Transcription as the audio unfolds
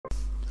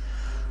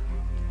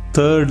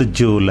3rd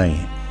July,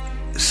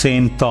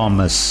 Saint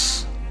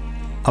Thomas,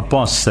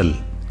 Apostle,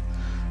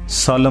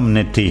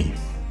 Solemnity.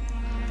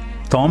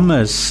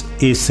 Thomas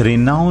is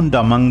renowned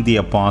among the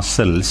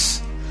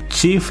apostles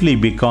chiefly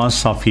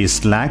because of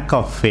his lack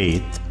of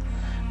faith,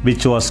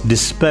 which was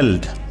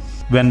dispelled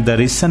when the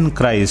risen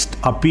Christ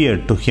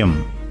appeared to him.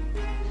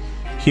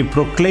 He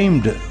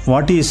proclaimed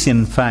what is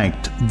in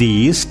fact the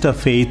Easter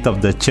faith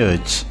of the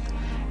Church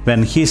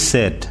when he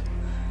said,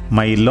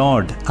 "My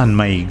Lord and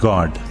my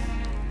God."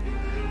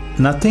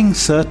 Nothing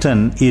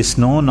certain is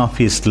known of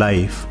his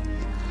life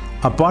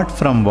apart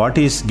from what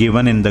is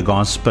given in the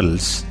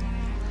Gospels,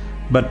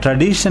 but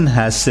tradition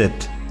has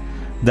it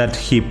that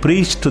he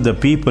preached to the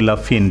people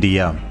of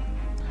India.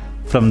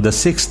 From the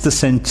 6th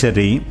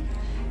century,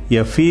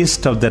 a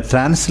feast of the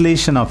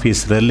translation of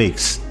his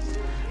relics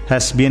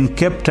has been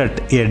kept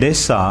at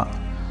Edessa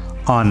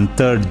on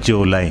 3rd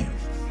July.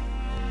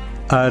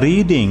 A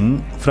reading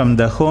from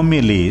the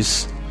homilies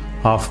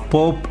of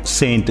Pope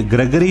Saint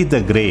Gregory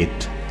the Great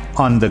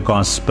on the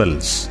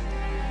Gospels.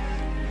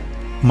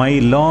 My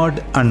Lord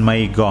and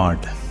my God.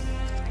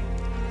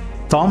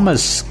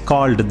 Thomas,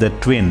 called the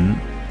twin,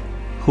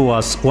 who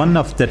was one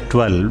of the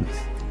 12,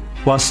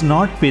 was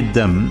not with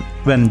them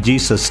when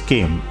Jesus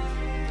came.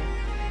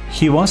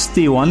 He was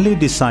the only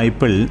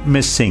disciple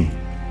missing.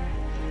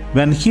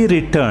 When he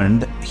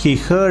returned, he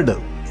heard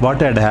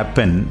what had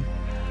happened,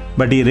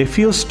 but he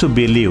refused to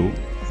believe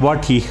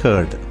what he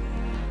heard.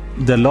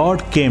 The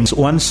Lord came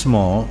once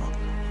more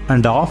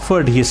and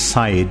offered his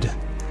side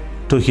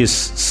to his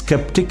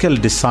skeptical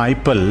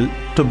disciple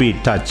to be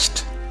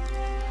touched.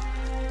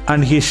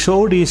 And he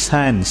showed his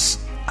hands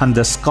and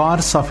the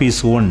scars of his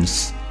wounds,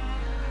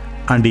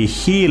 and he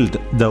healed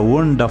the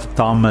wound of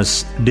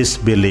Thomas'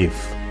 disbelief.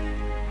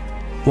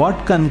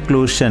 What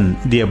conclusion,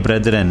 dear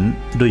brethren,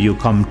 do you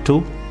come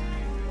to?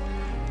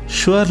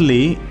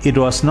 Surely it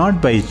was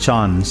not by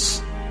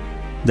chance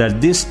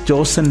that this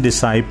chosen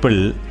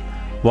disciple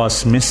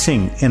was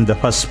missing in the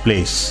first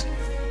place,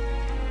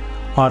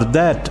 or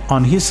that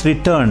on his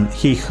return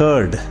he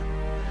heard,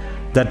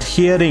 that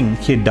hearing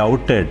he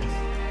doubted,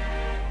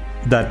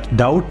 that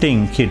doubting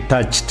he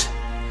touched,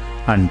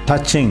 and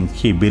touching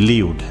he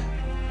believed.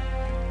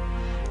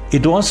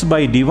 It was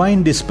by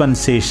divine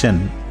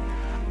dispensation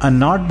and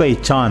not by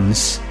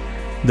chance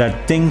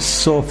that things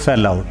so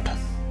fell out.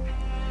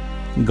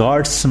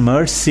 God's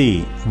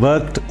mercy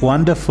worked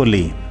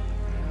wonderfully,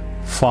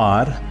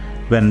 for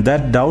when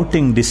that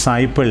doubting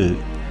disciple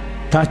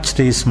touched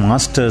his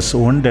master's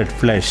wounded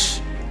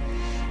flesh,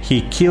 he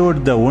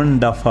cured the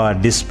wound of our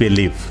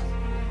disbelief.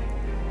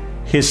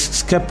 His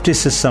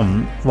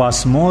skepticism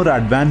was more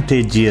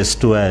advantageous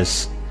to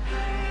us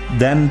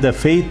than the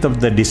faith of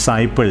the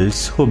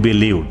disciples who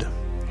believed.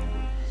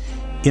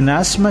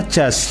 Inasmuch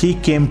as he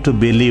came to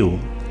believe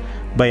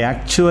by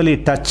actually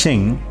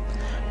touching,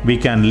 we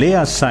can lay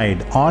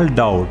aside all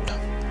doubt,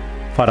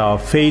 for our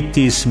faith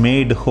is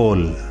made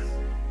whole.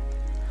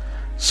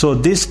 So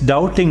this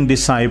doubting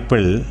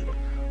disciple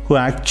who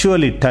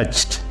actually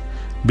touched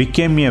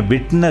became a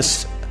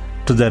witness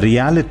to the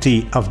reality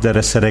of the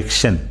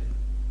resurrection.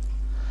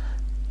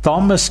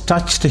 Thomas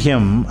touched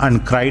him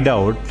and cried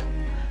out,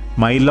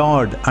 "My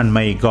Lord and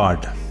my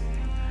God."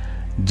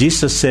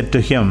 Jesus said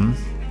to him,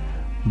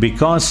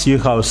 "Because you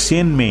have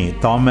seen me,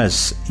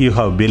 Thomas, you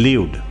have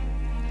believed."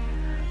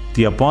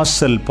 The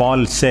Apostle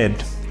Paul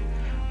said,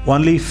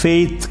 "Only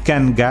faith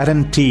can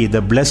guarantee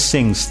the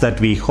blessings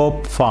that we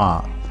hope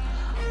for,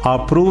 or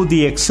prove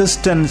the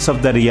existence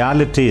of the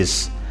realities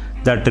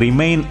that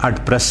remain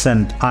at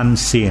present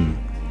unseen."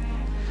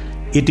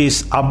 It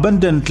is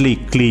abundantly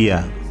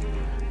clear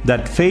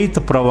that faith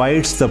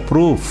provides the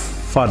proof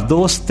for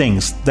those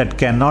things that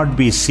cannot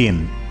be seen.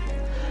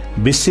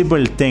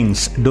 Visible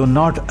things do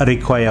not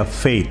require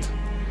faith,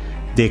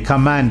 they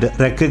command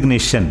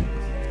recognition.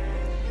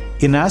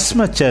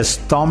 Inasmuch as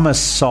Thomas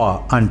saw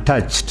and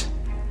touched,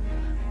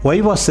 why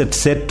was it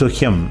said to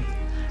him,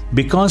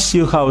 "Because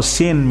you have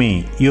seen me,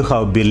 you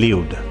have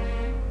believed"?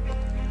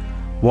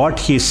 What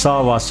he saw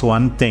was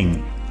one thing,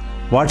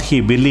 what he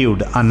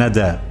believed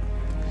another.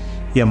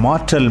 A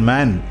mortal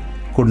man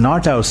could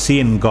not have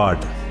seen God.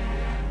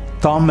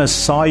 Thomas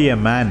saw a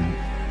man,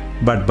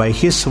 but by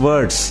his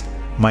words,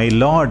 "My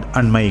Lord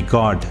and my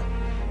God,"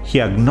 he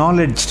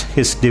acknowledged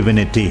his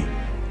divinity.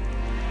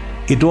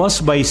 It was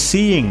by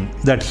seeing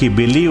that he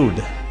believed,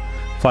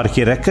 for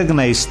he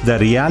recognized the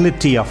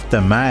reality of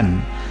the man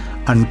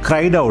and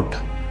cried out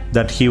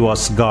that he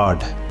was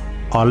God,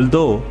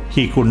 although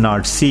he could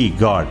not see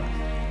God.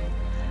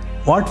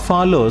 What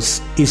follows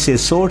is a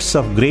source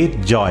of great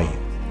joy.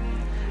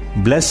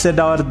 Blessed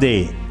are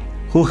they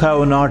who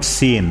have not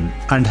seen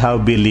and have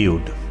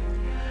believed.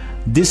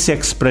 This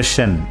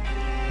expression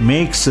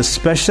makes a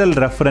special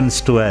reference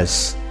to us,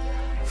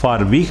 for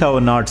we have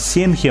not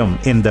seen him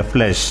in the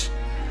flesh,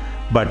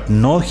 but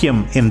know him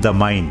in the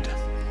mind.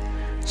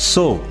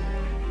 So,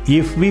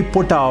 if we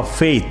put our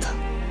faith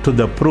to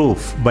the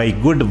proof by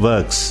good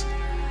works,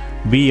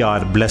 we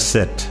are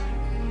blessed.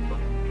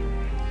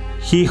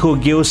 He who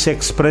gives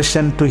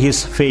expression to his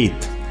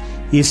faith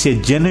is a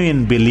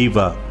genuine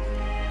believer.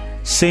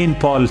 St.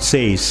 Paul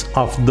says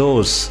of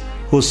those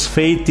whose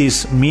faith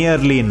is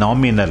merely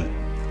nominal,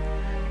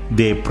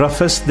 they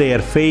profess their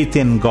faith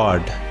in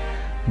God,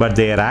 but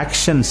their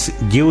actions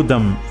give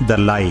them the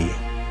lie.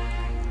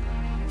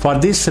 For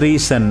this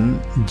reason,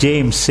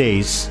 James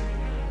says,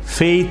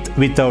 faith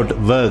without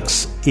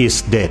works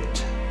is dead.